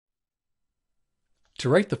To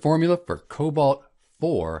write the formula for cobalt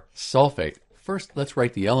 4 sulfate, first let's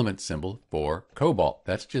write the element symbol for cobalt.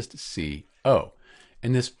 That's just CO.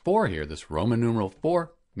 And this 4 here, this Roman numeral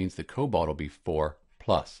 4, means the cobalt will be 4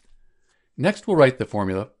 plus. Next we'll write the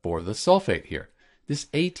formula for the sulfate here. This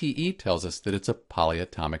ATE tells us that it's a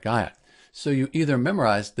polyatomic ion. So you either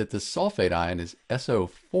memorize that the sulfate ion is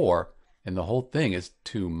SO4 and the whole thing is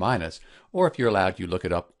 2-, or if you're allowed, you look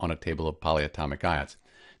it up on a table of polyatomic ions.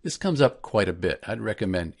 This comes up quite a bit. I'd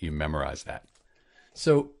recommend you memorize that.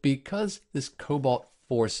 So because this cobalt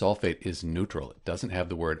 4 sulfate is neutral, it doesn't have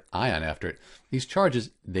the word ion after it, these charges,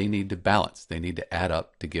 they need to balance. They need to add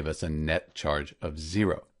up to give us a net charge of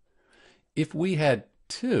 0. If we had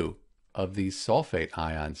 2 of these sulfate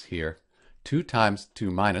ions here, 2 times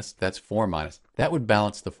 2-, that's 4-, that would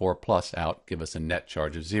balance the 4 plus out, give us a net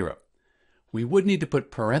charge of 0. We would need to put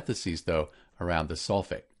parentheses, though, around the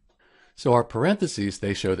sulfate. So our parentheses,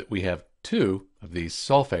 they show that we have 2 of these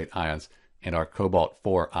sulfate ions and our cobalt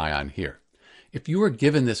 4 ion here. If you were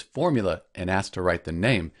given this formula and asked to write the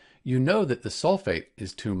name, you know that the sulfate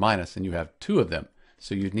is 2- and you have 2 of them.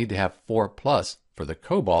 So you'd need to have 4 plus for the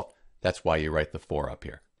cobalt. That's why you write the 4 up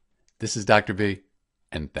here. This is Dr. B,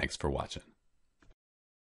 and thanks for watching.